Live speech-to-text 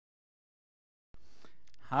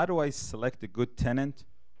how do I select a good tenant,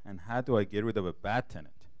 and how do I get rid of a bad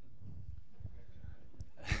tenant?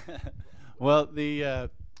 Well,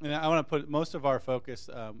 and I want to put most of our focus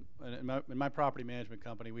in my property management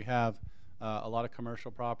company. We have a lot of commercial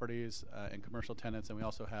properties and commercial tenants, and we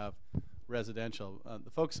also have residential. The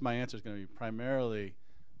focus of my answer is going to be primarily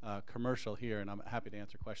commercial here, and I'm happy to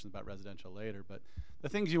answer questions about residential later. But the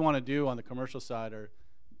things you want to do on the commercial side are,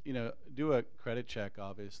 do a credit check,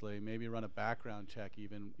 obviously, maybe run a background check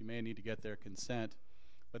even. You may need to get their consent.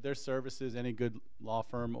 But their services, any good law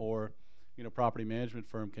firm or property management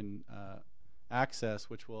firm can access,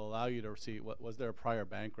 which will allow you to see was there a prior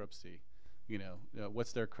bankruptcy,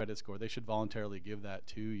 what's their credit score. They should voluntarily give that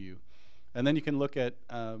to you. And then you can look at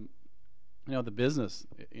the business.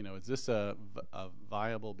 Is this a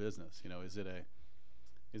viable business?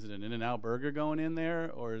 Is it an In-N-Out burger going in there,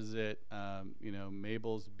 or is it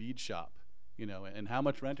Mabel's bead shop? And how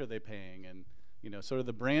much rent are they paying? And sort of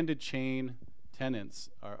the branded chain tenants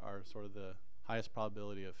are sort of the highest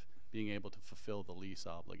probability of being able to fulfill the lease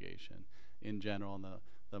obligation in general. And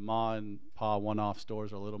the ma and pa one-off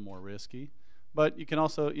stores are a little more risky. But you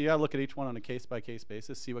gotta look at each one on a case-by-case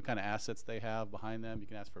basis, see what kind of assets they have behind them. You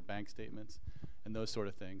can ask for bank statements and those sort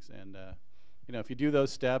of things. And if you do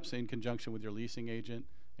those steps in conjunction with your leasing agent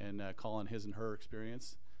and call on his and her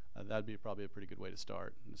experience, that'd be probably a pretty good way to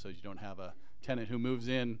start. And so you don't have a tenant who moves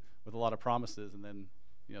in with a lot of promises and then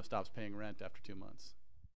stops paying rent after 2 months.